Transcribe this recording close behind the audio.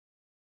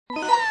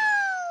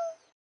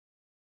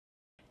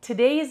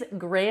Today's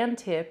grand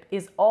tip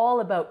is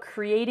all about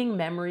creating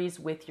memories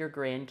with your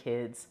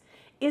grandkids.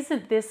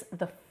 Isn't this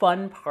the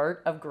fun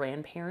part of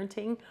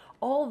grandparenting?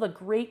 All the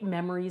great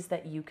memories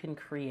that you can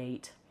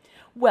create.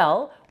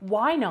 Well,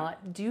 why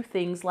not do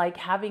things like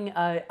having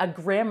a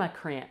grandma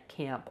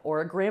camp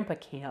or a grandpa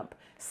camp,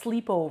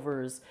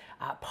 sleepovers,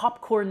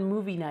 popcorn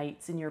movie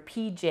nights in your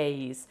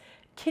PJs,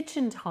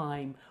 kitchen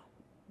time,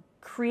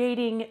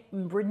 creating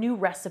new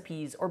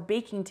recipes or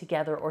baking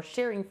together or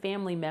sharing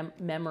family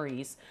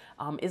memories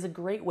is a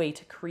great way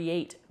to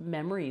create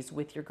memories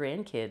with your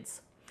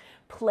grandkids.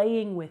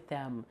 Playing with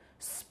them,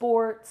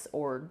 sports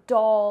or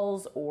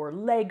dolls or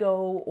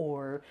Lego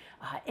or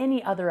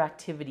any other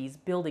activities,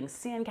 building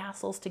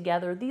sandcastles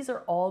together. These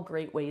are all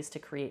great ways to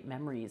create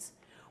memories.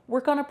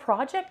 Work on a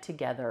project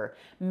together.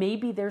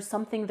 Maybe there's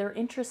something they're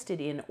interested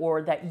in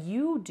or that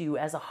you do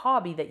as a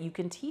hobby that you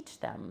can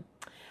teach them.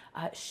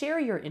 Share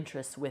your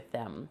interests with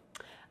them.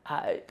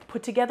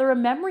 Put together a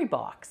memory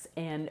box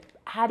and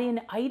add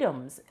in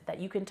items that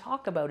you can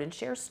talk about and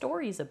share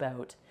stories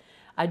about.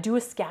 Do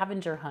a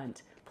scavenger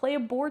hunt. Play a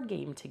board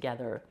game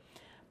together.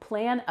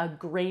 Plan a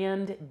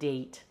grand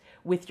date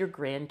with your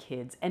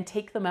grandkids and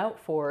take them out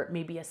for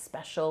maybe a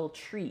special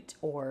treat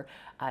or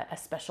a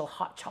special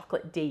hot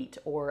chocolate date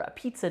or a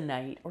pizza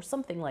night or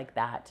something like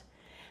that.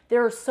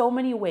 There are so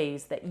many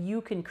ways that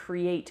you can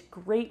create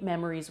great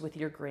memories with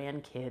your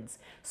grandkids.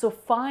 So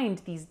find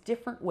these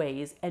different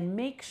ways and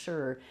make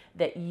sure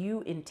that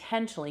you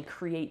intentionally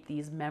create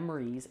these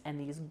memories and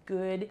these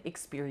good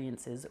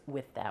experiences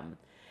with them.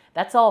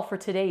 That's all for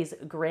today's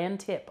grand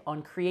tip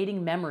on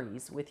creating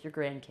memories with your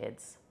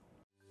grandkids.